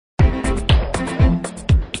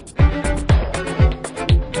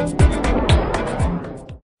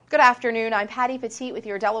afternoon. I'm Patty Petit with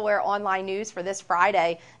your Delaware Online News for this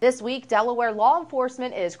Friday. This week, Delaware law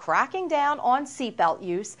enforcement is cracking down on seatbelt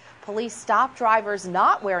use. Police stopped drivers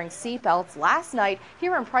not wearing seatbelts last night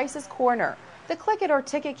here in Price's Corner. The Click It or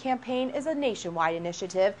Ticket campaign is a nationwide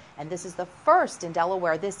initiative, and this is the first in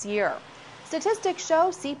Delaware this year. Statistics show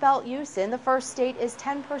seatbelt use in the first state is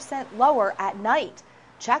 10% lower at night.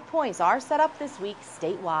 Checkpoints are set up this week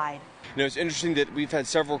statewide. You know, it's interesting that we've had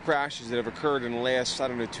several crashes that have occurred in the last,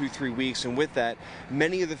 2-3 weeks, and with that,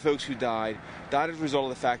 many of the folks who died as a result of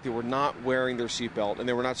the fact they were not wearing their seatbelt and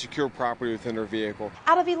they were not secured properly within their vehicle.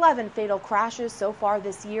 Out of 11 fatal crashes so far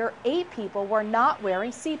this year, 8 people were not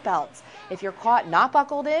wearing seatbelts. If you're caught not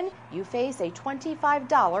buckled in, you face a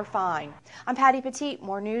 $25 fine. I'm Patty Petit.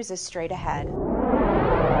 More news is straight ahead.